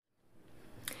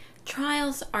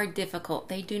Trials are difficult.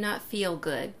 They do not feel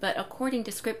good, but according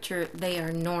to Scripture, they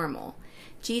are normal.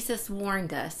 Jesus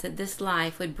warned us that this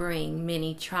life would bring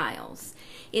many trials.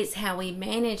 It's how we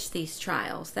manage these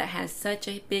trials that has such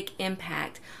a big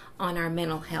impact on our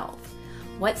mental health.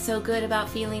 What's so good about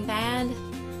feeling bad?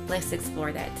 Let's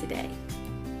explore that today.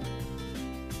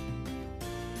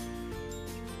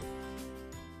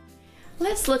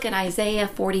 Let's look at Isaiah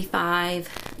 45,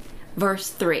 verse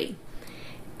 3.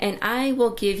 And I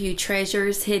will give you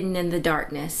treasures hidden in the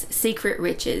darkness, secret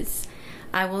riches.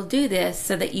 I will do this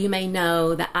so that you may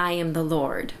know that I am the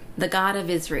Lord, the God of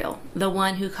Israel, the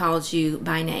one who calls you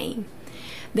by name.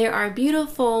 There are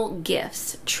beautiful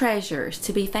gifts, treasures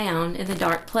to be found in the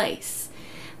dark place.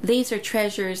 These are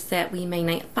treasures that we may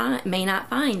not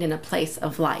find in a place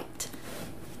of light.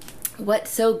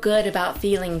 What's so good about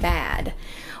feeling bad?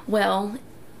 Well,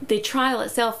 the trial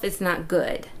itself is not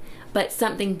good, but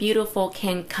something beautiful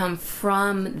can come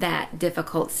from that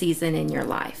difficult season in your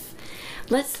life.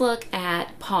 Let's look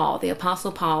at Paul, the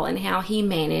Apostle Paul, and how he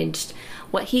managed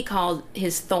what he called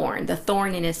his thorn, the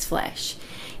thorn in his flesh.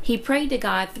 He prayed to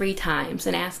God 3 times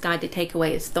and asked God to take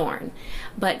away his thorn,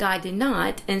 but God did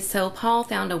not, and so Paul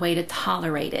found a way to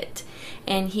tolerate it.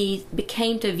 And he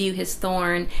became to view his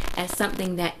thorn as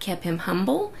something that kept him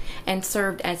humble and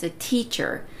served as a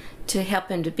teacher to help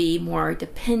him to be more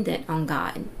dependent on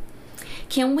God.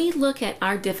 Can we look at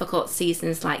our difficult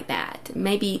seasons like that?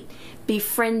 Maybe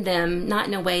befriend them, not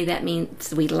in a way that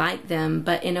means we like them,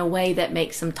 but in a way that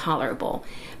makes them tolerable.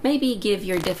 Maybe give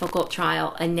your difficult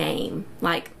trial a name,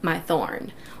 like my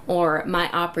thorn, or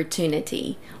my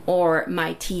opportunity, or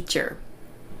my teacher.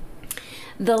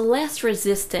 The less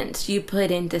resistance you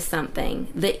put into something,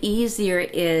 the easier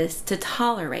it is to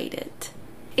tolerate it.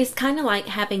 It's kind of like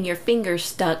having your fingers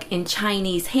stuck in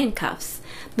Chinese handcuffs.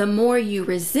 The more you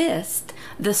resist,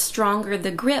 the stronger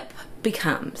the grip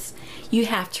becomes. You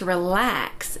have to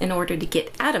relax in order to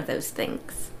get out of those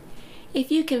things.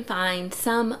 If you can find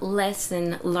some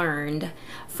lesson learned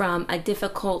from a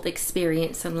difficult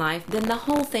experience in life, then the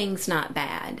whole thing's not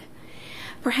bad.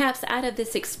 Perhaps out of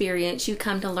this experience you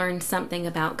come to learn something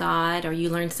about God, or you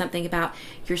learn something about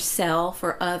yourself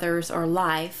or others or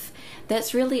life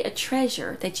that's really a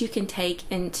treasure that you can take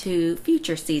into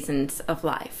future seasons of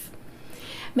life.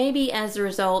 Maybe as a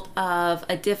result of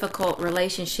a difficult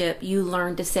relationship, you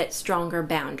learn to set stronger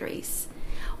boundaries.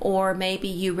 Or maybe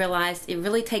you realize it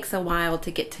really takes a while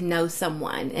to get to know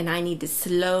someone and I need to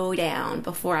slow down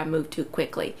before I move too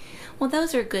quickly. Well,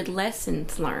 those are good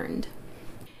lessons learned.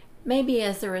 Maybe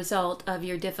as a result of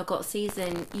your difficult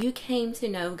season, you came to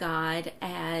know God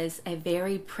as a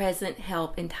very present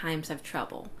help in times of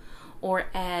trouble, or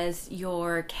as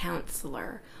your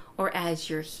counselor, or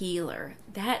as your healer.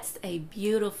 That's a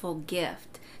beautiful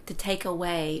gift to take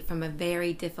away from a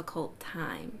very difficult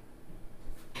time.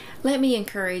 Let me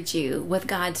encourage you with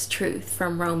God's truth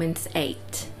from Romans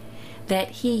 8, that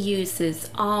He uses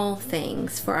all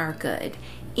things for our good,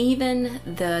 even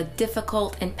the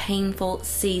difficult and painful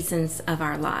seasons of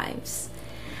our lives.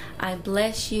 I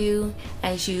bless you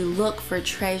as you look for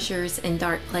treasures in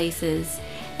dark places,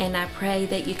 and I pray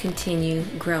that you continue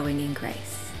growing in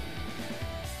grace.